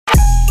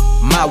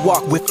My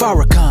walk with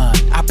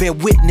Farrakhan, I bear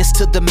witness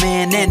to the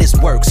man and his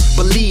works.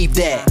 Believe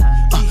that.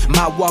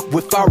 My walk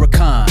with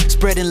Farrakhan,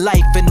 spreading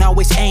life and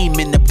always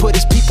aiming to put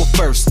his people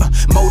first.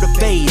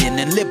 Motivating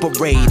and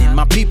liberating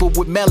my people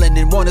with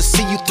melanin, wanna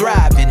see you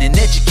thriving and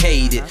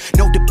educated.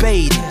 No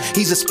debating,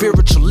 he's a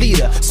spiritual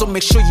leader, so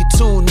make sure you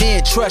tune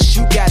in. Trust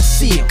you gotta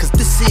see it, cause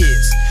this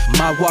is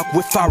my walk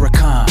with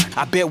Farrakhan.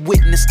 I bear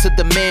witness to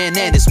the man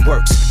and his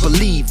works.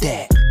 Believe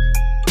that.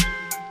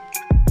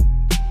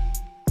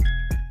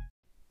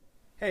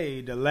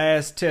 Hey, the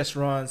last test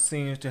run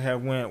seems to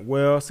have went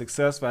well,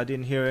 successful. I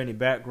didn't hear any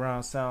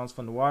background sounds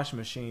from the washing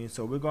machine,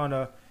 so we're going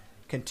to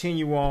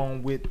continue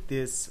on with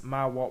this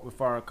My Walk with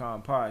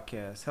Farrakhan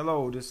podcast.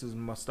 Hello, this is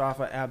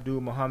Mustafa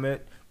Abdul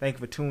Muhammad. Thank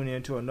you for tuning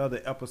in to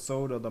another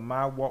episode of the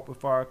My Walk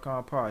with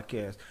Farrakhan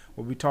podcast,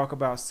 where we talk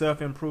about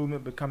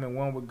self-improvement, becoming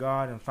one with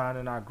God, and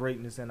finding our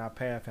greatness and our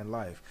path in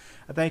life.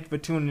 I thank you for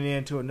tuning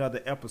in to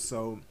another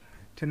episode.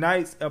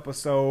 Tonight's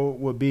episode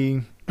will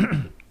be...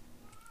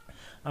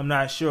 I'm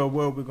not sure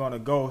where we're going to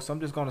go, so I'm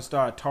just going to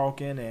start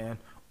talking, and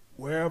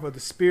wherever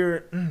the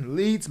Spirit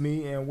leads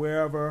me and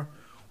wherever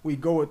we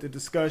go with the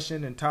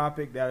discussion and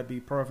topic, that'll be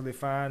perfectly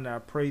fine. I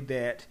pray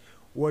that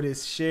what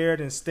is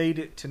shared and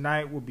stated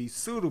tonight will be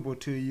suitable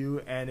to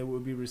you and it will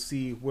be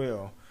received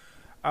well.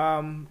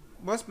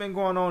 What's been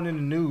going on in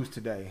the news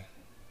today?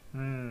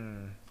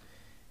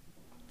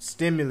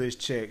 Stimulus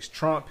checks.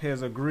 Trump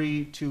has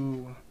agreed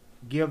to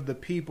give the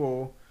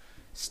people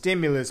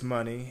stimulus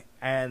money,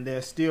 and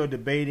they're still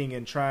debating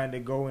and trying to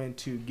go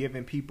into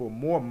giving people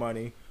more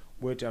money,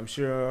 which I'm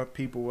sure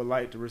people would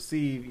like to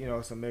receive,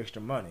 some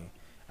extra money.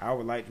 I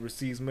would like to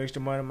receive some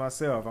extra money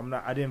myself.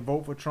 I didn't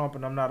vote for Trump,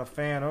 and I'm not a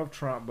fan of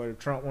Trump, but if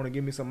Trump want to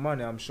give me some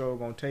money, I'm sure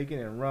going to take it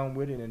and run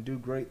with it and do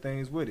great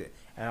things with it.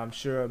 And I'm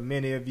sure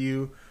many of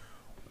you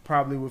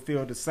probably would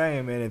feel the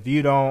same. And if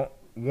you don't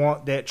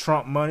want that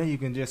Trump money, you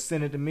can just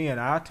send it to me, and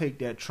I'll take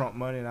that Trump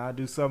money and I'll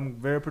do something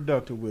very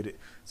productive with it.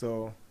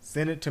 So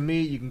send it to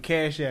me. You can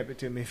cash app it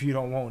to me if you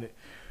don't want it.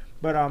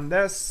 But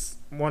that's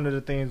one of the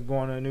things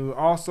going on in the news.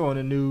 Also in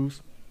the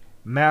news,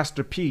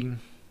 Master P,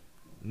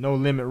 No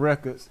Limit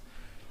Records,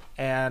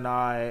 and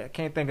I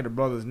can't think of the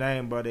brother's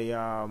name, but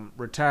a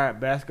retired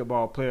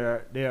basketball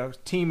player. They're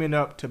teaming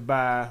up to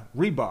buy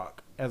Reebok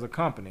as a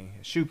company,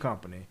 a shoe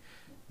company,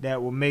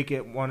 that will make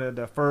it one of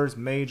the first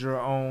major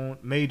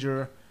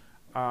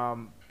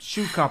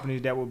shoe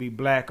companies that will be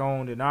black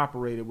owned and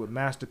operated, with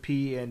Master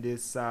P and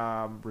this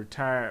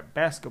retired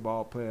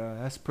basketball player.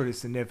 That's pretty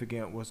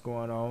significant what's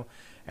going on.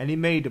 And he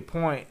made the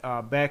point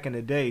back in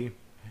the day,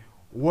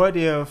 what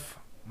if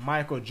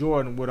Michael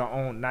Jordan would have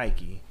owned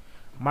Nike?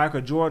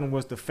 Michael Jordan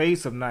was the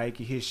face of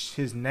Nike.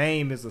 His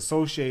name is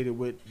associated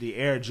with the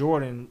Air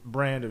Jordan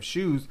brand of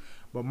shoes,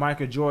 but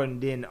Michael Jordan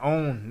didn't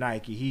own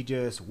Nike. He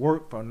just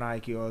worked for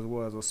Nike, or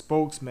was a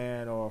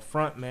spokesman or a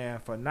front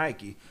man for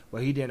Nike,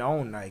 but he didn't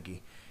own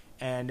Nike.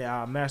 And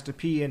Master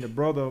P and the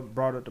brother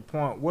brought up the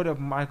point, what if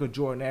Michael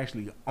Jordan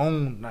actually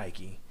owned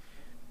Nike?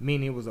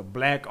 Meaning it was a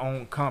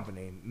black-owned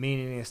company.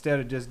 Meaning instead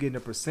of just getting a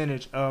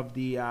percentage of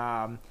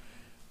the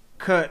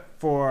cut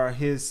for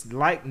his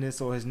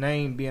likeness or his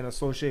name being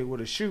associated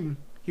with a shoe,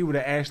 he would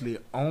have actually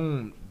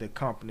owned the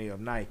company of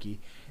Nike.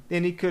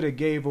 Then he could have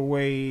gave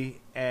away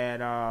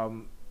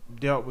and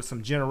dealt with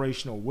some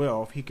generational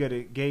wealth. He could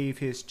have gave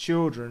his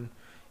children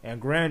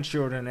and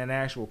grandchildren an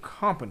actual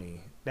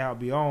company that would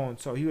be owned.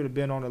 So he would have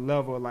been on the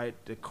level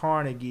like the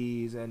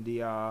Carnegies and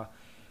the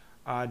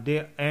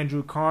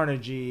Andrew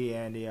Carnegie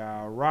and the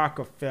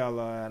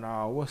Rockefeller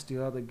and what's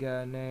the other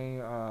guy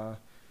name?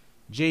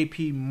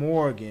 J.P.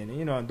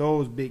 Morgan.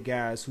 Those big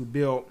guys who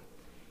built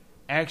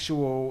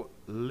actual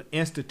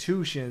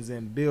institutions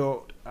and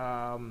built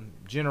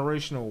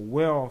generational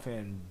wealth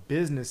and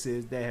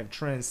businesses that have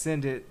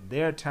transcended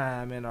their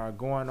time and are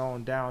going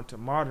on down to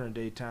modern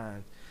day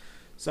times.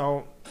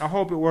 So I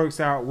hope it works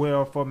out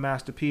well for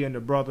Master P and the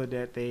brother,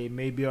 that they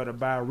may be able to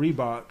buy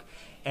Reebok,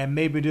 and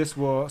maybe this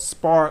will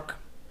spark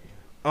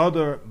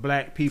other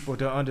black people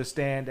to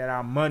understand that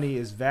our money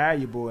is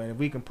valuable, and if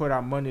we can put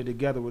our money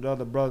together with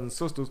other brothers and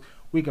sisters,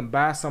 we can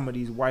buy some of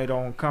these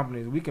white-owned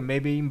companies. We can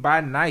maybe even buy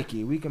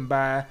Nike. We can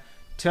buy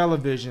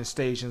television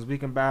stations. We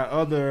can buy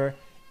other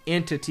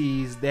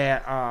entities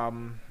that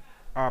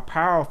are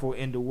powerful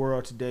in the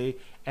world today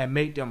and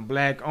make them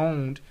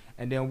black-owned,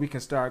 and then we can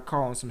start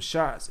calling some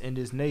shots in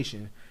this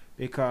nation,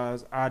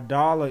 because our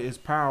dollar is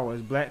power.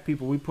 As black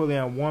people, we pull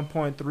in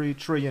 $1.3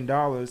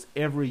 trillion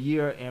every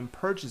year in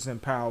purchasing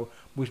power,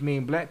 which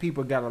means black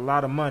people got a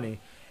lot of money.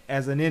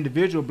 As an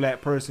individual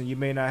black person, you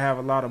may not have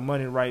a lot of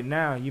money right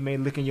now. You may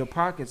look in your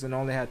pockets and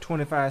only have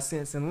 25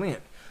 cents in lint.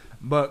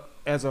 But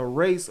as a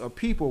race of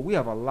people, we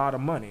have a lot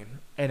of money.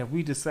 And if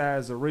we decide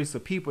as a race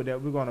of people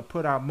that we're going to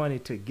put our money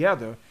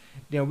together,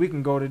 then we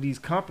can go to these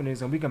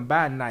companies and we can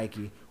buy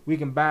Nike. We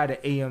can buy the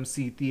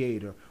AMC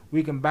Theater.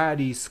 We can buy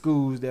these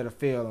schools that are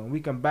failing. We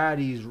can buy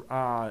these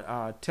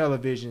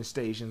television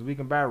stations. We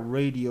can buy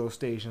radio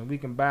stations. We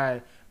can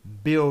buy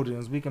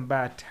buildings. We can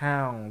buy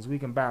towns. We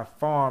can buy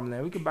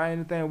farmland. We can buy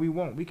anything we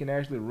want. We can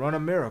actually run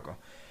America.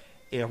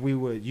 if we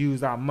would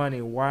use our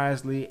money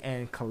wisely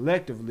and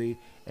collectively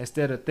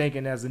instead of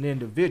thinking as an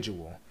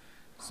individual.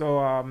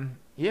 So,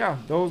 yeah,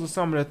 those are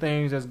some of the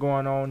things that's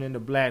going on in the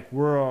black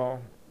world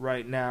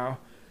right now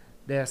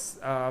that's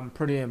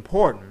pretty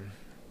important.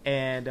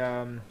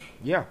 And,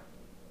 yeah.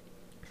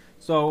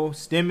 So,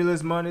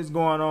 stimulus money is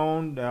going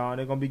on. They're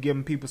going to be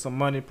giving people some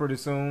money pretty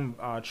soon.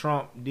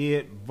 Trump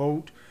did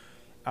vote,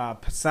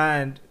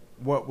 signed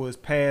what was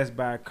passed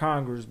by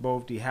Congress,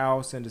 both the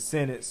House and the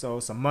Senate.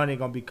 So some money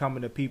going to be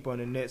coming to people in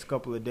the next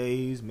couple of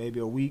days, maybe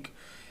a week.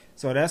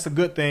 So that's a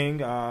good thing.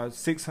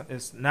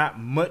 It's not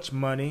much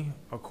money,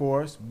 of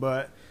course,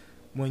 but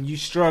when you're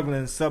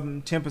struggling,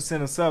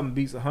 10% of something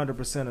beats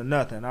 100% of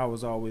nothing, I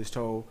was always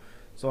told.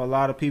 So a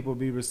lot of people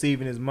be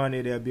receiving this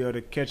money. They'll be able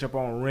to catch up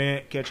on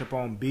rent, catch up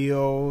on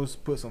bills,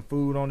 put some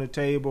food on the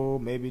table,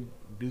 maybe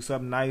do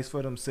something nice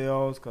for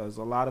themselves, because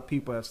a lot of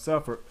people have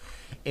suffered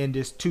in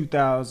this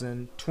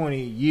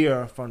 2020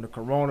 year from the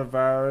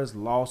coronavirus,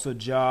 loss of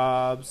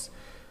jobs,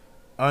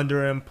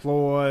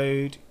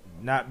 underemployed,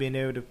 not being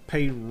able to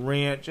pay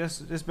rent.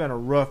 It's been a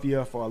rough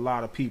year for a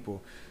lot of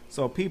people.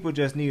 So people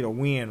just need a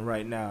win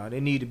right now. They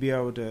need to be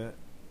able to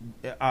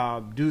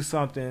do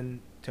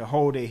something to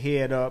hold their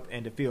head up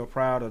and to feel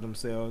proud of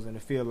themselves and to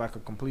feel like a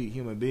complete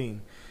human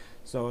being.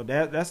 So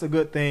that's a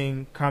good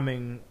thing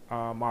coming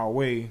our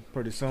way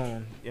pretty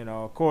soon. You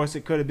know, of course,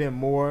 it could have been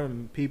more,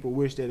 and people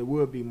wish that it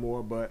would be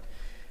more. But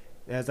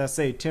as I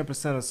say,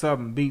 10% of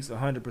something beats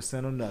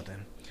 100% of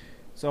nothing.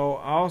 So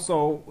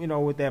also, you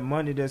know, with that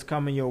money that's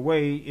coming your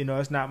way, you know,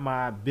 it's not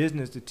my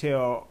business to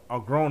tell a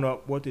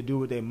grown-up what to do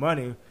with their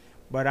money.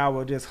 But I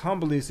would just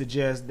humbly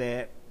suggest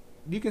that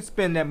you can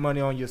spend that money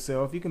on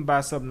yourself. You can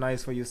buy something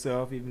nice for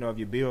yourself, even though if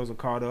your bills are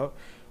caught up.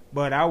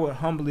 But I would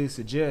humbly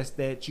suggest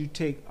that you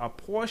take a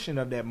portion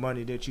of that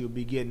money that you'll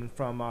be getting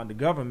from the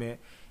government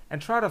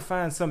and try to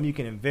find something you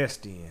can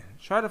invest in.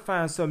 Try to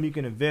find something you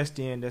can invest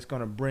in that's going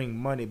to bring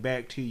money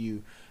back to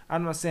you.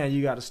 I'm not saying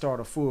you got to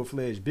start a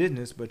full-fledged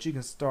business, but you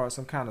can start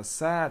some kind of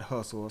side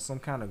hustle or some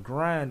kind of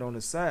grind on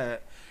the side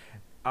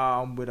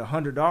with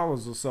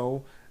 $100 or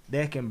so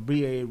that can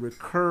be a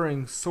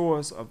recurring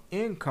source of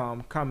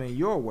income coming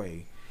your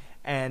way.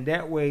 And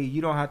that way you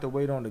don't have to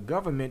wait on the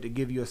government to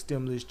give you a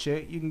stimulus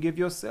check. You can give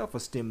yourself a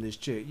stimulus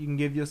check. You can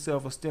give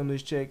yourself a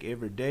stimulus check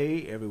every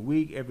day, every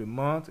week, every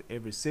month,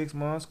 every 6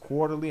 months,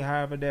 quarterly,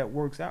 however that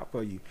works out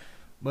for you.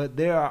 But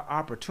there are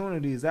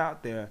opportunities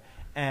out there,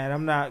 and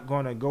I'm not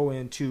going to go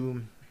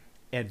into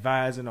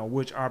advising on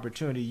which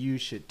opportunity you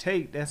should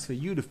take. That's for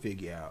you to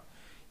figure out.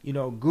 You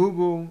know,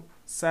 Google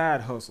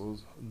side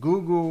hustles.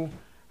 Google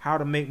how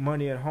to make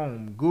money at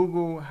home.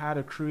 Google how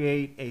to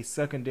create a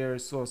secondary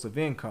source of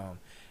income.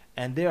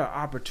 And there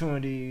are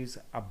opportunities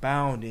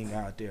abounding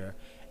out there.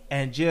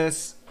 And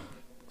just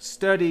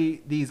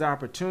study these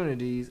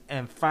opportunities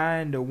and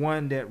find the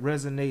one that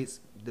resonates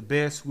the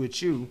best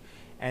with you,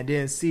 and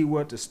then see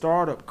what the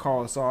startup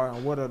costs are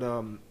and what are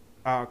the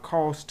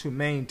costs to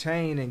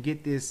maintain and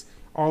get this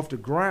off the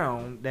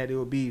ground, that it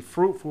will be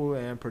fruitful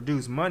and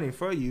produce money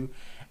for you.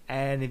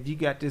 And if you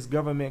got this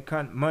government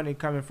money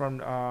coming from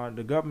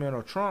the government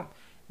or Trump,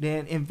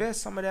 then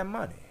invest some of that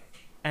money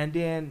and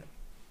then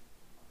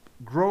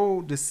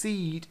grow the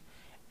seed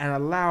and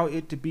allow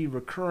it to be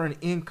recurring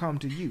income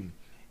to you.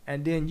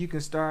 And then you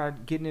can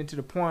start getting into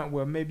the point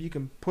where maybe you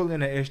can pull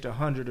in an extra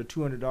 $100 or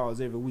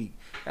 $200 every week.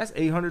 That's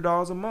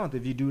 $800 a month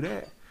if you do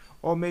that.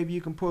 Or maybe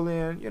you can pull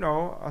in, you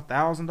know,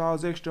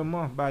 $1,000 extra a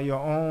month by your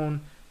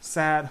own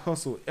side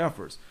hustle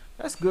efforts.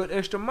 That's good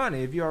extra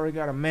money if you already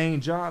got a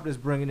main job that's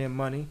bringing in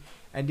money,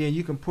 and then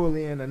you can pull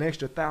in an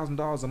extra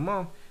 $1,000 a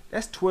month.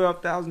 That's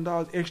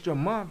 $12,000 extra a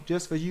month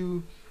just for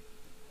you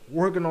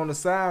working on the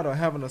side or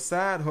having a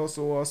side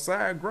hustle or a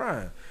side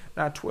grind.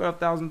 Now,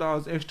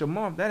 $12,000 extra a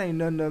month, that ain't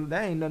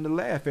nothing to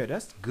laugh at.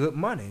 That's good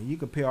money. You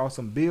can pay off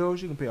some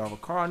bills. You can pay off a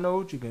car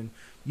note. You can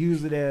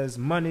use it as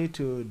money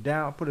to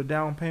put a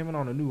down payment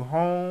on a new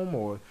home,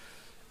 or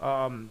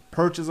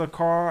purchase a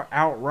car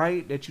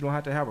outright that you don't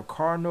have to have a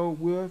car note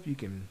with. You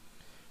can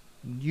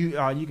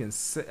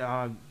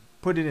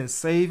put it in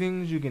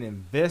savings. You can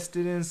invest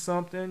it in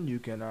something. You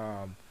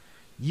can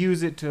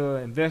use it to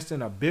invest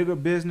in a bigger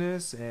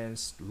business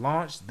and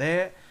launch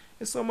that.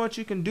 There's so much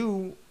you can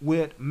do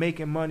with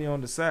making money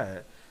on the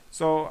side.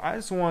 So I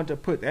just wanted to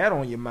put that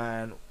on your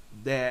mind,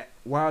 that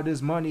while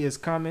this money is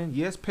coming,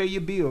 yes, pay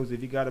your bills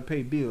if you got to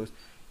pay bills.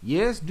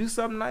 Yes, do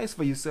something nice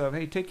for yourself.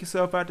 Hey, take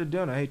yourself out to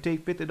dinner. Hey,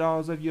 take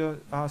 $50 of your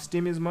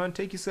stimulus money.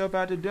 Take yourself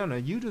out to dinner.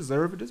 You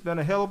deserve it. It's been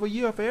a hell of a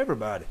year for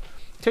everybody.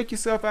 Take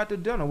yourself out to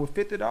dinner with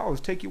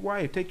 $50. Take your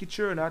wife, take your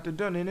children out to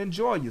dinner and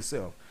enjoy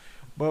yourself.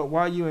 But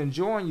while you're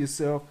enjoying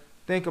yourself,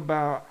 think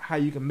about how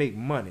you can make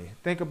money.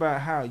 Think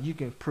about how you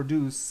can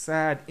produce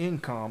side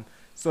income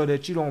so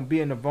that you don't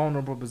be in a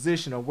vulnerable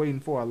position of waiting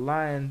for a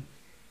lying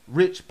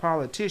rich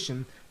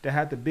politician to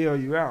have to bail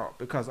you out.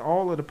 Because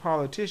all of the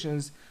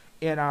politicians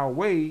in our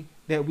way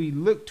that we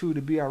look to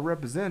be our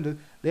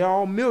representatives, they're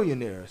all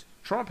millionaires.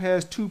 Trump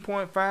has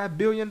 $2.5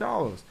 billion.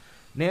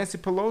 Nancy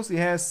Pelosi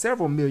has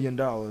several $1 million.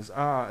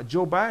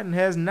 Joe Biden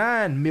has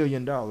 $9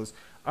 million.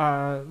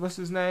 What's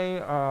his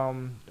name?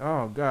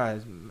 Oh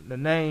God, the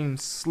name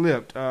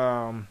slipped.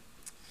 Oh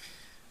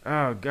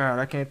God,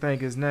 I can't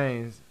think his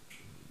name.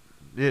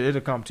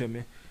 It'll come to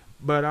me.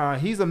 But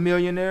he's a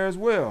millionaire as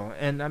well.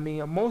 And I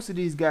mean, most of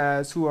these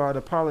guys who are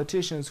the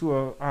politicians who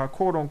are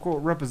quote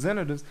unquote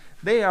representatives,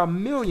 they are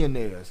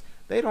millionaires.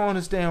 They don't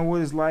understand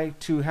what it's like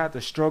to have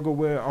to struggle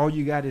where all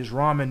you got is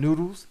ramen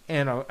noodles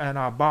and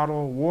a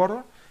bottle of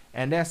water,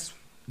 and that's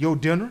your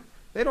dinner.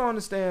 They don't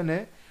understand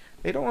that.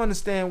 They don't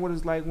understand what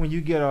it's like when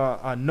you get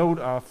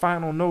a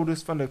final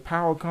notice from the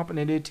power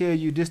company. They tell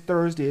you this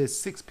Thursday at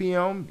 6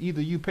 p.m.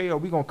 either you pay or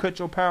we're going to cut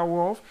your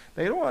power off.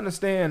 They don't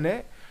understand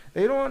that.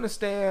 They don't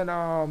understand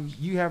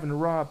you having to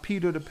rob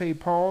Peter to pay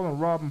Paul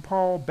and robbing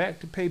Paul back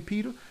to pay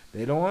Peter.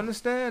 They don't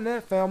understand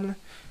that, family,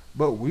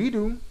 but we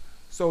do.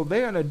 So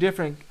they're in a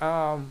different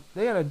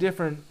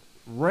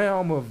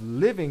realm of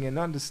living and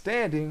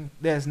understanding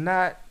that's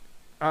not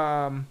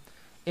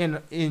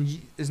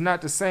is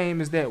not the same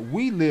as that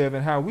we live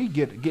and how we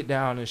get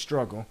down and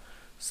struggle.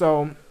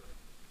 So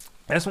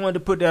I just wanted to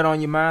put that on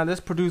your mind. Let's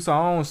produce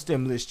our own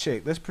stimulus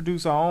check. Let's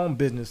produce our own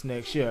business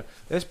next year.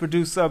 Let's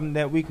produce something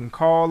that we can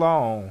call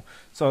our own.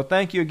 So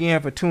thank you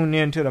again for tuning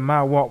in to the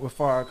My Walk with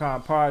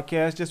Farrakhan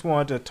podcast. Just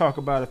wanted to talk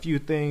about a few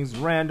things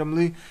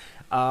randomly.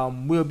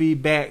 We'll be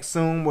back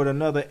soon with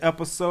another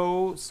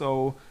episode.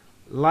 So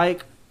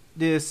like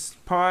this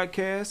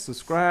podcast,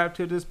 subscribe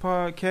to this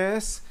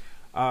podcast,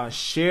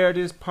 share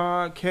this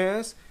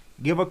podcast,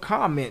 give a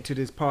comment to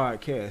this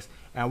podcast.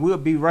 And we'll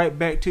be right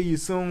back to you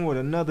soon with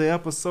another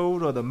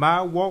episode of the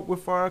My Walk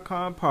with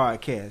Farrakhan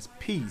podcast.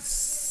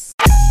 Peace.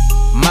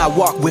 My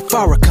Walk with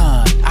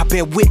Farrakhan. I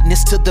bear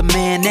witness to the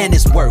man and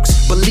his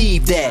works.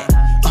 Believe that.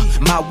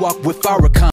 My Walk with Farrakhan.